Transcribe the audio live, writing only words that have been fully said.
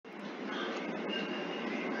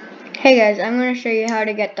Hey guys, I'm going to show you how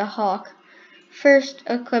to get the hawk. First,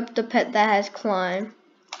 equip the pet that has climb.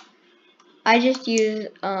 I just use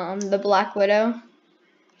the Black Widow.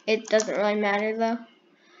 It doesn't really matter though.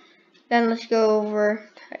 Then let's go over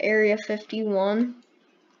to Area 51.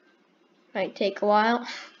 Might take a while.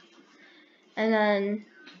 And then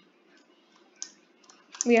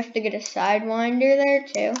we have to get a Sidewinder there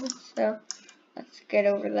too. So let's get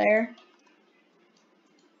over there.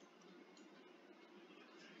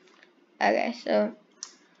 Okay, so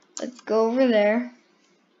let's go over there.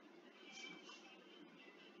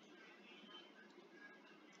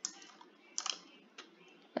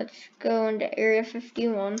 Let's go into Area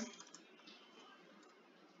 51. So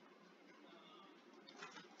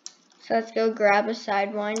let's go grab a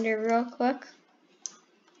Sidewinder real quick.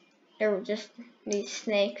 There were just these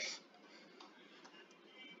snakes.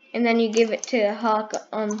 And then you give it to the hawk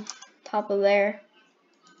on top of there.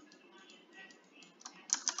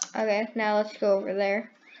 Okay, now let's go over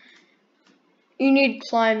there. You need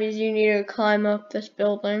climbers, you need to climb up this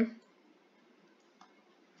building.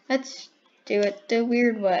 Let's do it the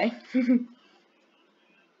weird way.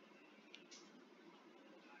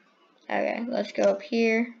 Okay, let's go up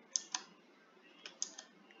here.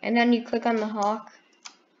 And then you click on the hawk.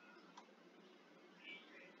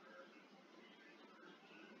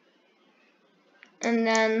 And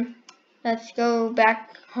then let's go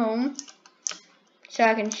back home so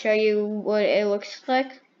I can show you what it looks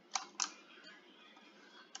like.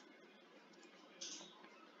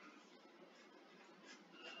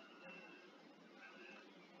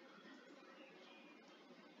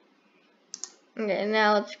 Okay,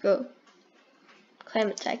 now let's go claim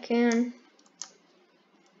a Tycoon.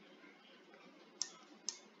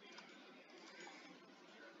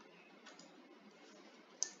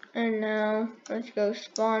 And now let's go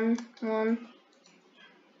spawn one.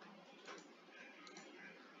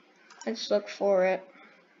 Let's look for it.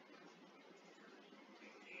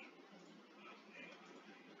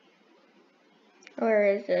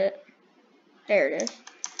 Where is it? There it is.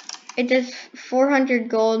 It does 400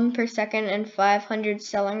 gold per second and 500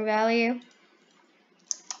 selling value.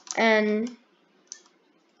 And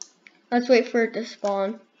let's wait for it to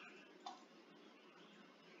spawn.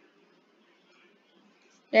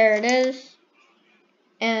 There it is.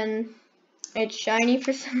 And it's shiny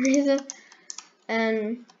for some reason.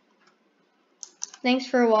 And thanks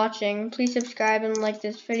for watching. Please subscribe and like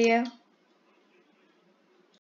this video.